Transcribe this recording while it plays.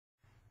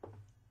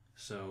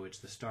So it's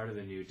the start of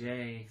a new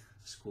day,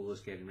 school is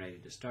getting ready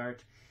to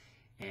start,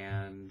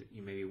 and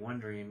you may be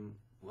wondering,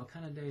 what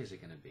kind of day is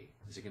it going to be?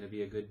 Is it going to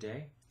be a good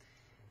day?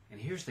 And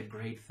here's the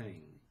great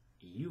thing,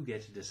 you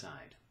get to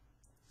decide.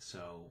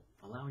 So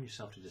allowing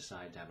yourself to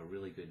decide to have a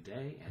really good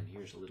day, and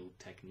here's a little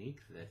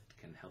technique that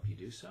can help you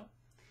do so.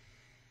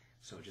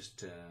 So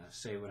just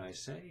say what I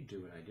say,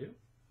 do what I do.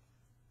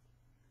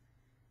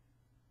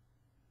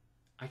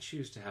 I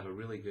choose to have a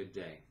really good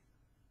day.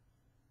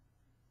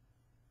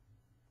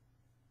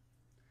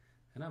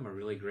 And I'm a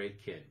really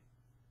great kid.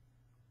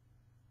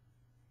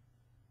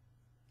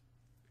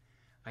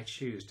 I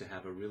choose to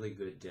have a really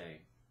good day.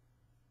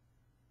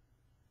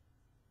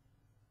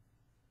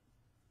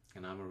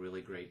 And I'm a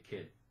really great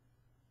kid.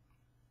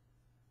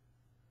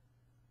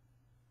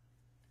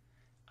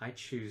 I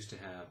choose to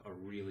have a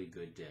really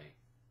good day.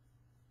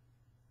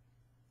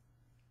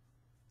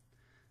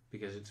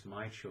 Because it's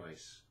my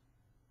choice.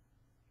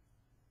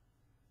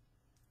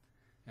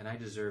 And I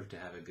deserve to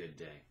have a good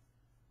day.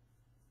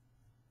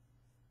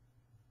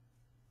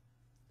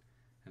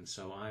 And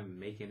so I'm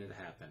making it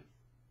happen.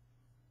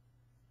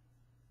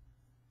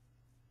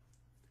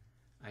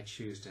 I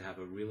choose to have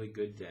a really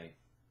good day.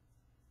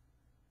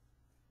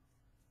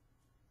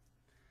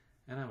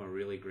 And I'm a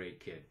really great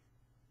kid.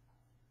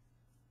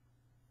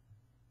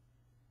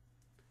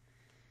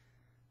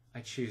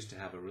 I choose to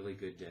have a really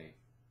good day.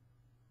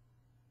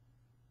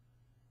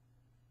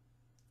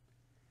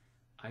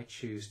 I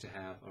choose to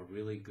have a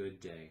really good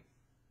day.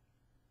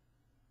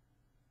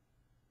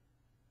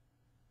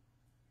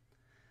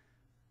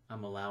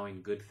 I'm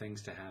allowing good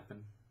things to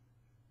happen.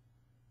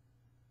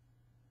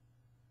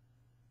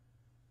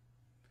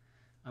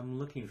 I'm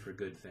looking for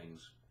good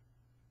things.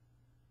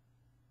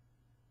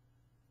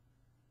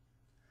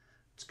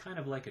 It's kind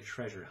of like a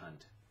treasure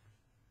hunt.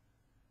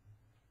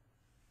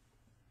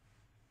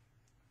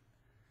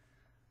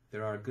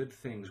 There are good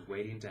things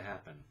waiting to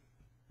happen.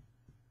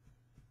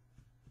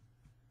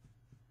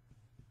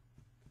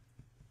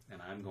 And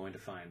I'm going to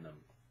find them.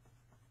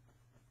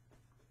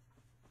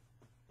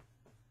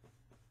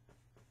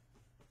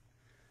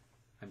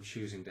 I'm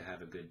choosing to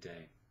have a good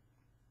day.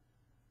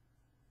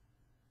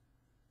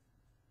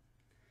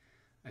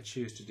 I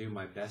choose to do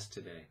my best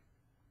today.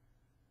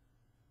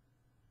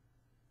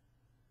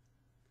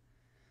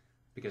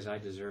 Because I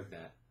deserve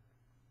that.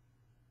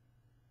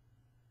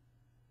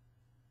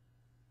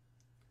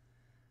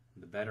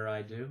 The better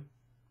I do,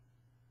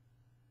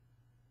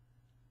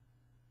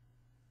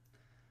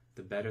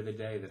 the better the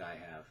day that I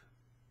have.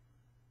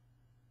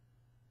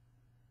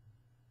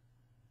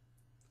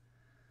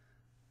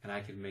 And I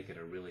can make it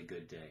a really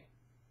good day.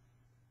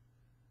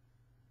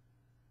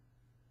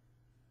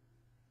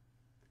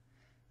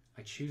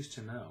 I choose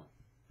to know.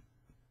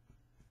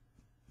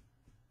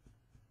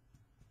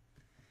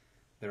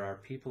 There are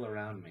people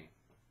around me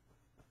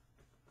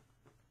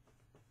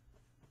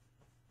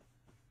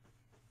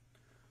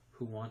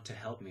who want to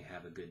help me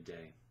have a good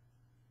day.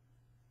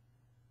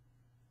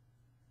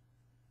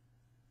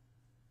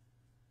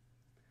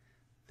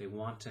 They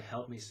want to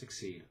help me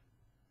succeed.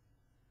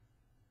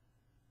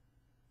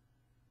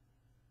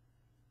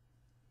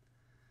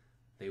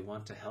 They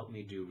want to help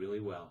me do really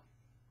well.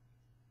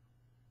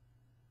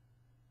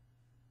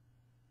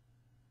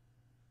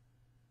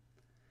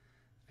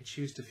 I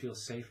choose to feel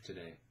safe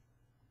today.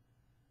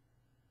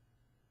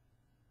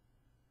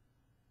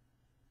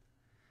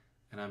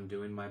 And I'm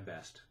doing my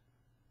best.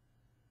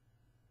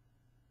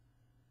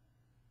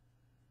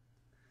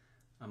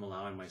 I'm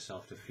allowing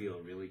myself to feel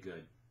really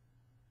good.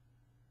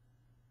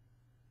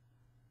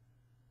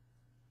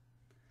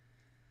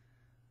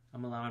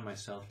 I'm allowing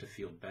myself to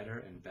feel better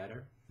and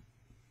better.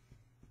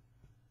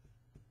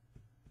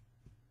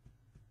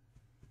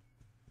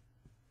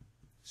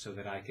 So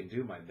that I can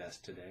do my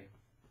best today.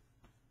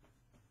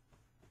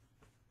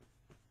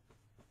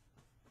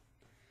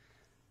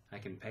 I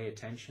can pay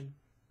attention.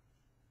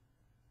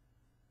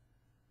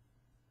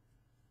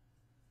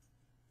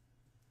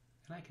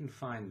 And I can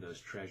find those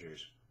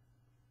treasures.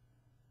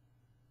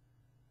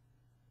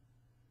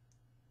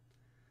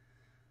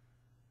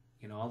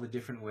 In all the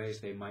different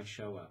ways they might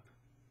show up.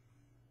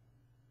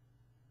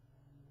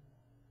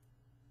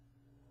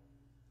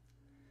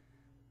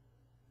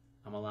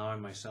 I'm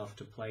allowing myself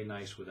to play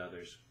nice with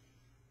others.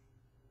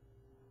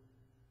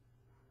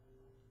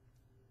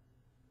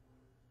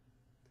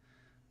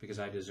 Because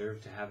I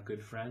deserve to have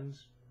good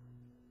friends.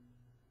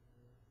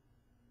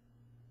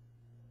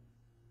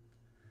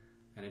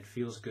 And it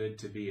feels good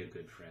to be a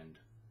good friend.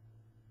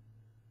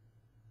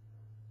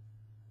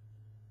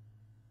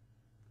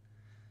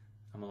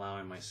 I'm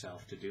allowing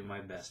myself to do my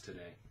best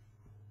today.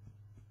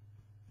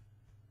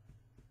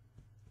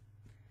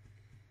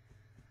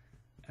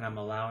 And I'm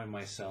allowing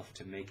myself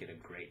to make it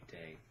a great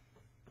day.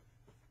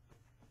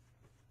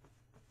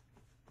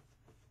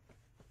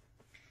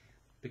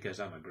 Because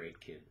I'm a great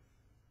kid.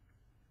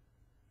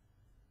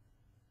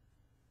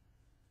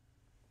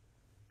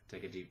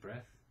 Take a deep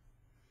breath.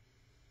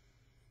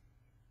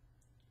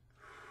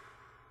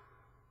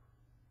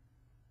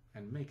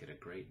 And make it a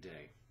great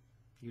day.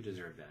 You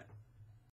deserve that.